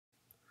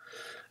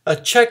A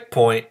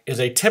checkpoint is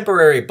a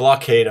temporary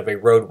blockade of a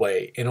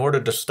roadway in order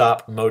to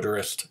stop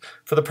motorists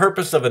for the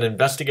purpose of an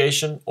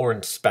investigation or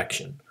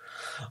inspection.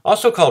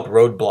 Also called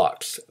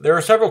roadblocks, there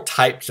are several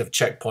types of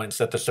checkpoints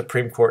that the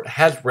Supreme Court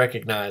has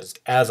recognized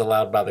as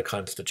allowed by the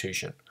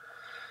Constitution.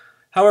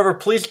 However,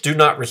 police do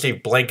not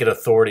receive blanket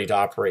authority to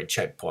operate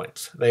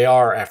checkpoints. They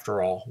are,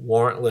 after all,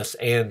 warrantless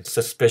and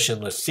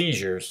suspicionless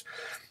seizures,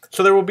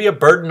 so there will be a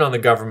burden on the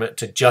government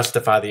to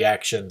justify the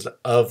actions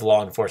of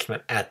law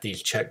enforcement at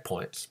these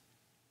checkpoints.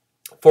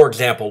 For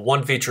example,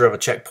 one feature of a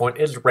checkpoint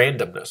is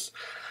randomness.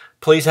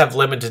 Police have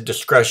limited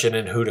discretion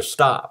in who to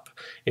stop.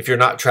 If you're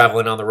not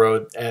traveling on the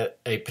road at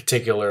a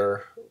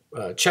particular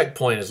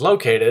checkpoint is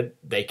located,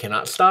 they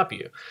cannot stop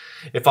you.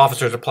 If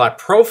officers apply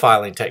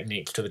profiling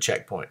techniques to the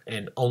checkpoint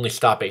and only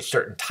stop a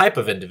certain type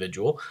of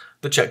individual,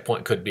 the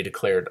checkpoint could be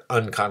declared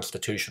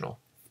unconstitutional.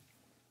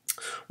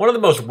 One of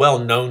the most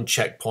well-known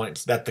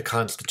checkpoints that the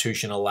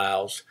Constitution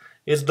allows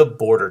is the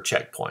border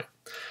checkpoint.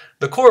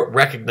 The court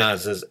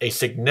recognizes a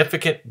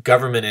significant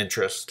government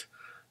interest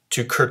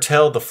to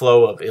curtail the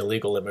flow of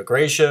illegal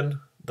immigration,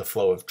 the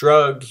flow of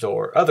drugs,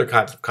 or other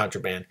kinds of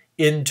contraband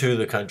into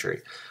the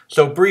country,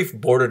 so brief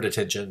border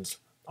detentions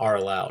are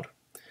allowed.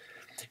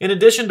 In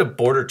addition to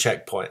border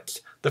checkpoints,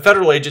 the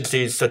federal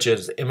agencies such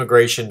as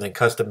Immigration and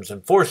Customs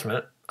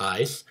Enforcement,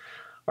 ICE,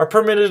 are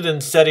permitted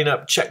in setting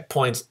up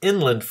checkpoints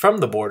inland from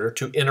the border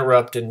to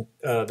interrupt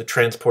the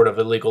transport of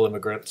illegal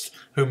immigrants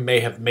who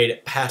may have made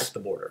it past the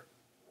border.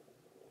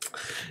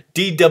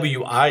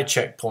 DWI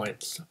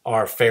checkpoints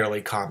are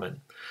fairly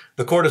common.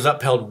 The court has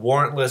upheld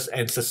warrantless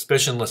and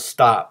suspicionless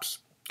stops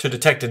to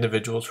detect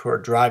individuals who are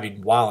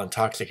driving while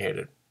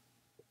intoxicated.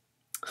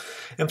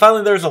 And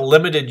finally, there's a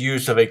limited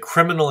use of a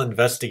criminal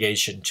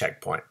investigation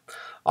checkpoint.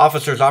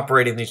 Officers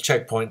operating these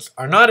checkpoints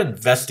are not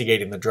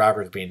investigating the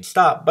drivers being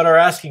stopped, but are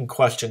asking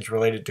questions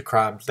related to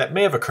crimes that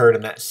may have occurred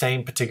in that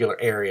same particular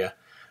area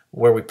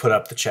where we put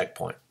up the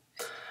checkpoint.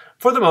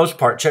 For the most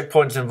part,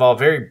 checkpoints involve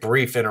very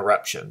brief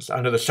interruptions.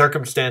 Under the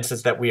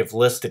circumstances that we have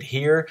listed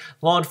here,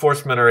 law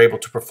enforcement are able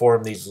to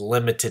perform these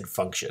limited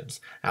functions.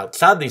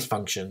 Outside these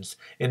functions,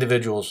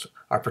 individuals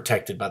are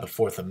protected by the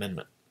Fourth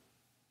Amendment.